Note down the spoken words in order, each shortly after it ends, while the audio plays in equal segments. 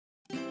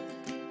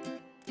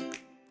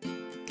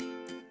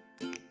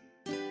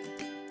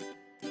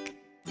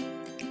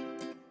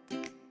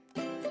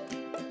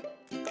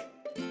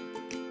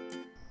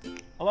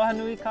Aloha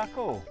nui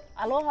kako.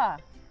 Aloha.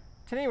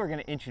 Today we're going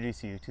to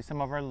introduce you to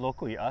some of our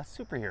Loko Iʻa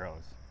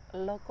superheroes.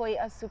 Loko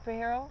Iʻa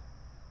superhero?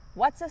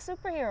 What's a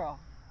superhero?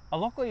 A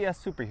Loko Iʻa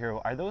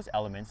superhero are those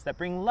elements that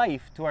bring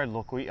life to our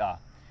Loko Iʻa.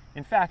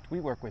 In fact, we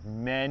work with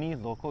many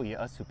Loko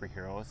Iʻa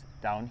superheroes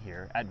down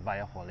here at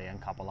Waiahole and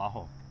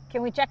Kapolāhō.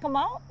 Can we check them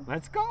out?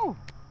 Let's go!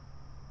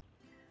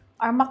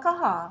 Our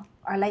makaha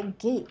are like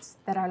gates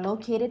that are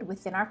located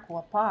within our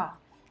kuapa,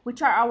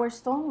 which are our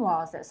stone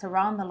walls that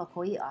surround the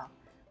Loko Iʻa.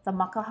 The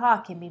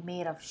makaha can be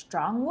made of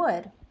strong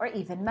wood or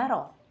even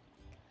metal.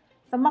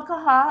 The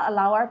makaha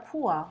allow our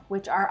pua,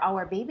 which are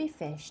our baby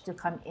fish, to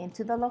come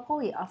into the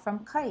Loko Iʻa from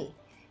kai.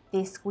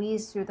 They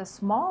squeeze through the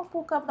small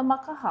puka of the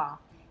makaha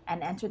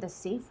and enter the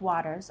safe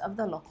waters of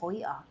the Loko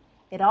Iʻa.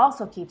 It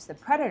also keeps the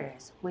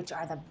predators, which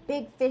are the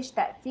big fish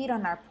that feed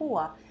on our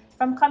pua,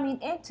 from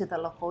coming into the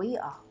Loko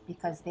Iʻa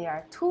because they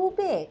are too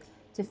big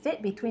to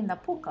fit between the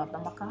puka of the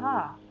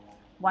makaha.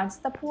 Once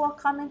the pua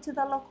come into the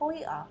Loko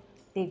Iʻa,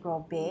 they grow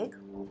big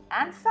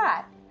and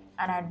fat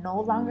and are no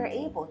longer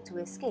able to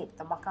escape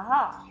the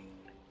makaha.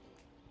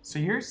 So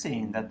you're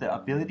saying that the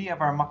ability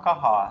of our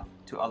makaha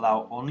to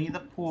allow only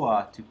the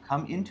pua to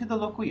come into the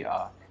Loko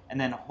Iʻa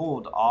and then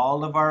hold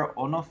all of our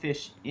ʻono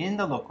fish in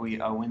the Loko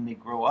Iʻa when they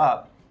grow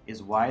up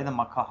is why the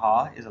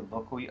makaha is a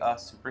Loko Iʻa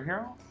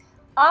superhero?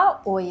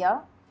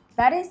 Oya,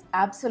 that is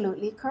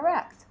absolutely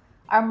correct.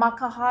 Our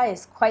makaha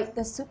is quite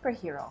the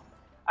superhero.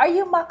 Are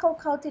you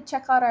makokau to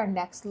check out our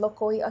next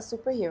Loko Iʻa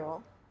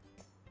superhero?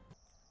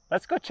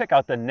 Let's go check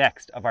out the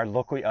next of our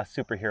Loko Iʻa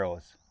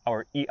superheroes,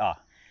 our Iʻa.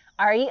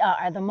 Our Iʻa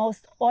are the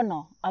most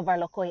ʻono of our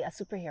Loko Iʻa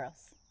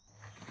superheroes.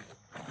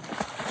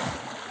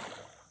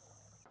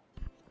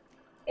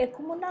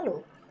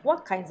 Kumuola,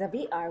 what kinds of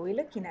Iʻa are we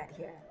looking at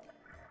here?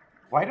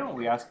 Why don't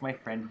we ask my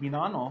friend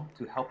Hinano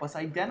to help us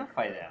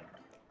identify them?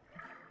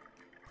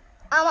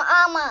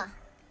 Ama,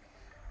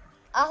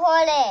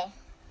 ahole,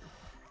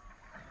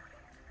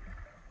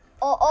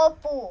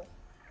 o'opu,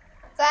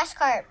 grass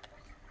carp,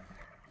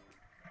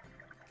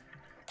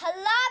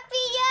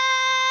 tilapia!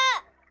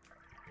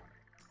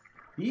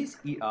 These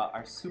Iʻa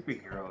are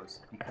superheroes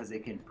because they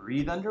can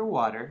breathe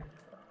underwater,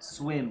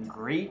 swim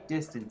great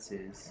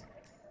distances,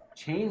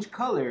 change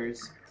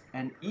colors,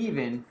 and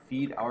even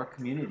feed our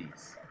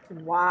communities.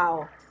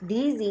 Wow,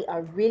 these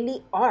Iʻa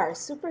really are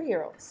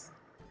superheroes.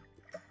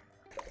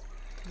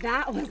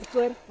 That was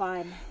good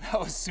fun. That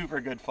was super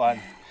good fun.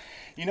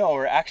 You know,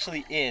 we're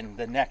actually in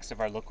the next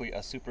of our Loko Iʻa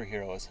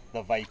superheroes,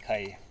 the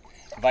Vaikai.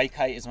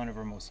 Vaikai is one of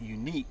our most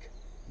unique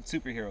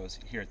superheroes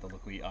here at the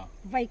Loko Iʻa.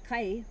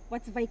 Vaikai?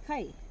 What's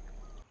Vaikai?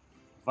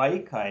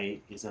 Vaikai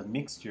is a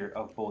mixture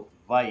of both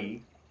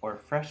vai, or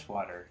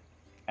freshwater,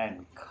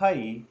 and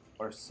kai,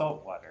 or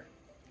saltwater.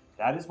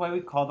 That is why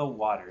we call the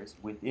waters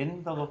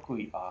within the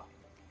Loko Iʻa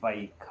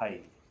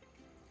Vaikai.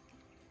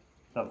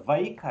 The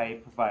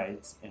Vaikai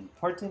provides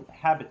important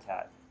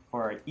habitat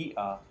for our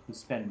Iʻa who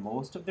spend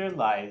most of their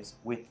lives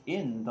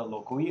within the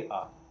Loko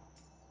Iʻa.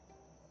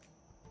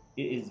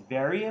 It is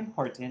very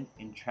important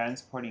in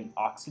transporting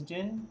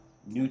oxygen,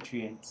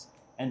 nutrients,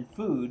 and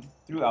food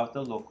throughout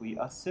the Loko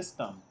Iʻa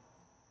system.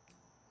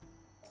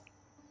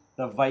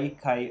 The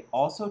Vaikai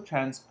also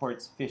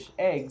transports fish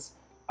eggs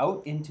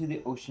out into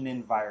the ocean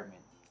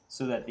environment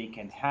so that they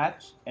can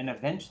hatch and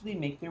eventually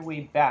make their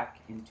way back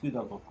into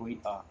the Loko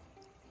Iʻa.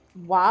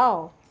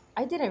 Wow,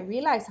 I didn't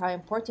realize how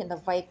important the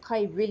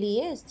Vaikai really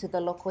is to the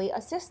Loko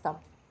Iʻa system.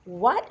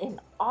 What an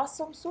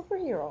awesome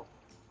superhero.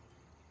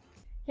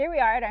 Here we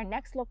are at our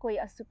next Loko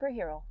Iʻa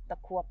superhero, the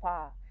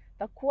kuapa.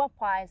 The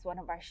kuapa is one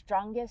of our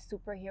strongest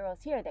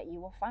superheroes here that you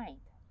will find.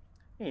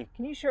 Hey,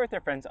 can you share with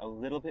our friends a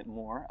little bit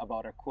more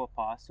about our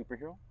kuapa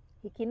superhero?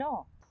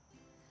 Hikino.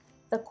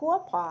 The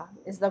kuapa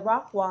is the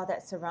rock wall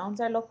that surrounds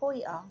our Loko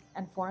Iʻa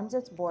and forms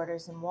its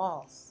borders and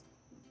walls.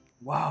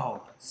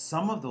 Wow,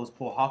 some of those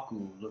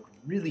pohaku look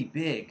really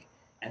big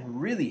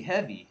and really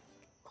heavy.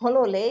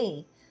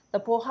 Hololei, the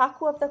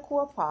pohaku of the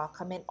kuapa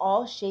come in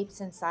all shapes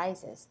and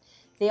sizes.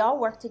 They all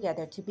work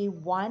together to be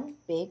one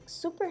big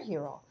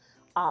superhero.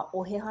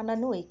 Ohehana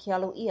nui ke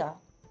alo ia.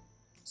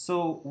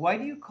 So why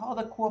do you call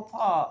the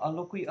kuapa a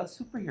Loko Iʻa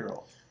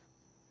superhero?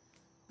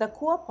 The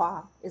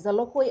kuapa is a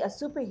Loko Iʻa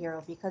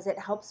superhero because it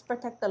helps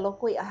protect the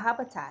Loko Iʻa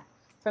habitat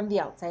from the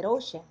outside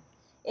ocean.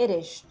 It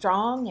is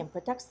strong and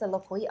protects the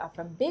Loko Iʻa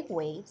from big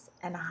waves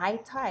and high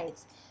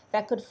tides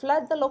that could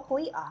flood the Loko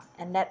Iʻa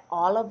and let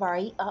all of our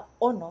Iʻa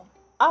ʻono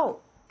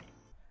out.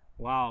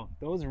 Wow,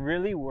 those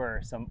really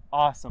were some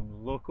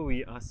awesome Loko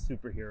Iʻa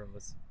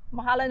superheroes.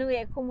 Mahalo nui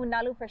e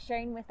Kumuola for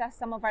sharing with us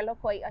some of our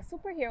Loko Iʻa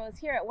superheroes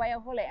here at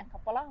Waiahole and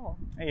Kapolāhō.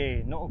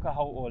 Hey, no'o ka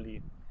hauʻoli.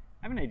 I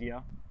have an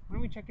idea. Why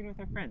don't we check in with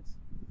our friends?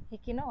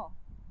 Hikino.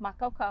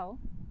 Makaukau.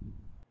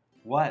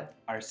 What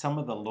are some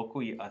of the Loko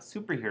Iʻa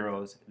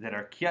superheroes that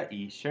our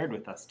kiaʻi shared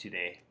with us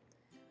today?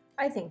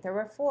 I think there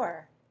were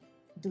 4.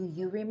 Do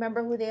you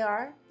remember who they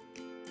are?